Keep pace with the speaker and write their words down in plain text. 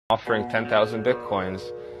offering 10,000 bitcoins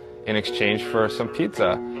in exchange for some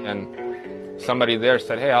pizza. And somebody there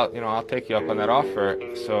said, hey, I'll take you up on that offer.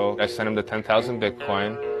 So I sent him the 10,000 bitcoin.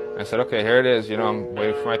 I said, okay, here it is. I'm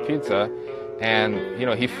waiting for my pizza. And,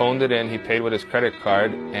 he phoned it in. He paid with his credit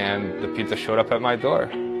card, and the pizza showed up at my door.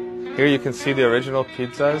 Here you can see the original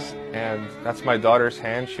pizzas, and that's my daughter's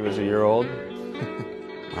hand. She was a year old.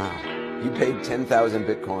 Wow. You paid 10,000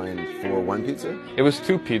 Bitcoin for one pizza? It was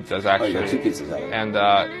two pizzas, actually. Oh, you got two pizzas out of it.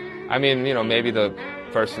 And, maybe the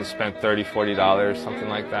person spent $30, $40, something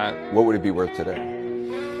like that. What would it be worth today?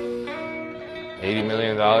 $80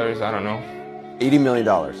 million, I don't know. $80 million?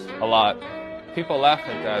 A lot. People laugh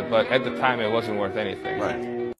at that, but at the time it wasn't worth anything. Right.